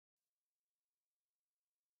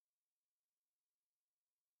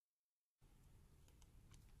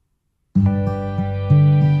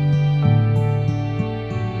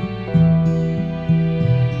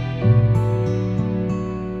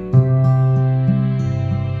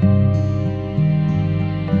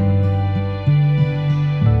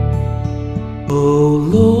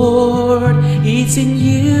It's in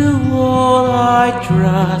you all I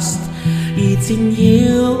trust. It's in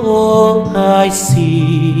you all I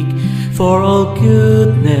seek. For all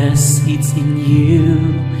goodness, it's in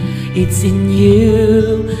you. It's in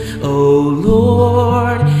you, oh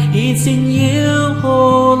Lord. It's in you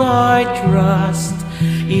all I trust.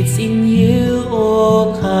 It's in you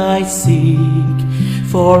all I seek.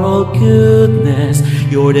 For all goodness,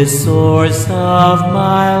 you're the source of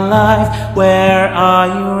my life, where I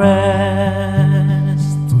rest.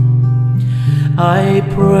 I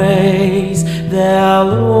praise the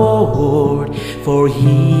Lord, for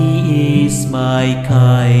He is my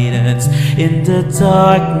guidance in the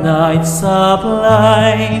dark nights of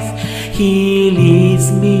life. He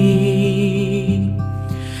leads me.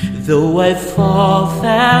 Though I fall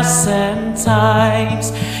 1,000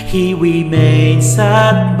 times, He remains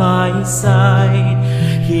at my side.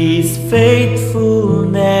 His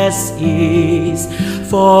faithfulness is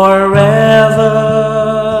forever.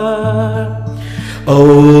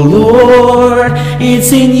 Oh Lord,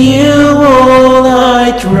 it's in you all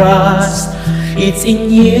I trust. It's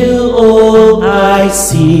in you all I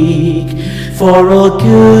seek. For all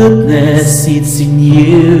goodness, it's in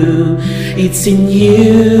you. It's in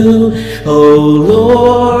you, oh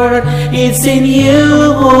Lord. It's in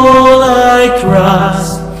you all I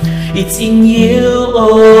trust. It's in you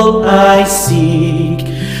all I seek.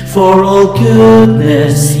 For all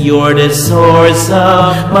goodness, you're the source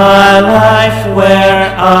of my life,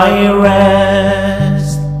 where I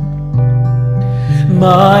rest.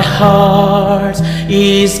 My heart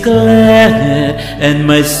is glad and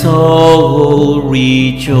my soul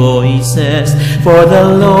rejoices, for the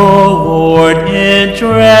Lord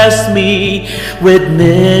entrusts me with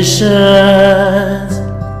missions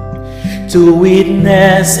to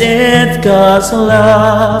witness in God's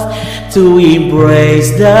love, to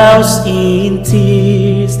embrace those in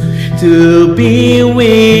tears, to be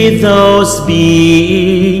with those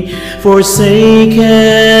being forsaken.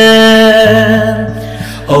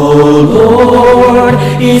 Oh Lord,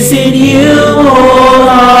 it's in you all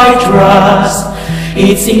I trust.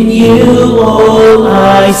 It's in you all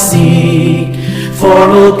I seek. For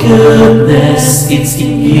all goodness, it's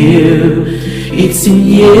in you. It's in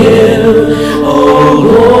you, oh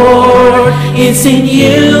Lord. It's in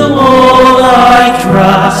you all I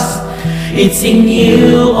trust. It's in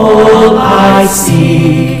you all I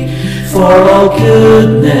seek. For all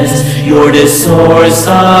goodness, you're the source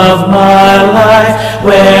of my life,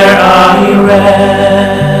 where I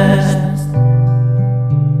rest.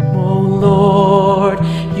 Oh Lord,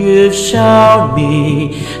 you've shown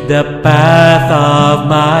me the path of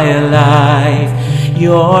my life.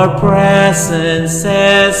 Your presence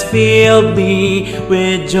has filled me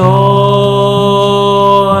with joy.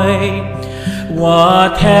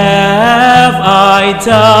 What have I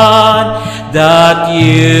done that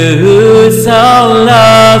you so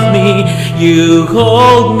love me? You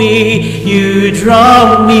hold me, you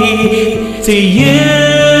draw me to you.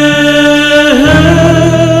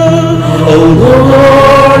 Oh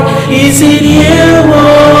Lord, it's in you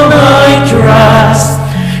all I trust.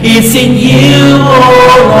 It's in you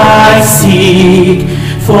all I seek.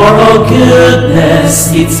 For all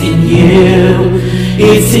goodness, it's in you.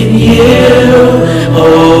 It's in you,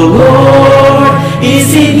 oh Lord.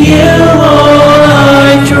 It's in you all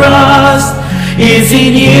I trust. It's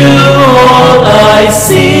in you all I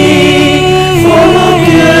seek. For all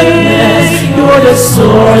goodness, you're the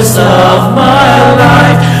source of my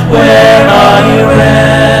life, where I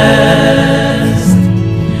rest.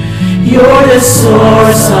 You're the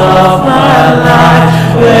source of my life,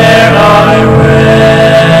 where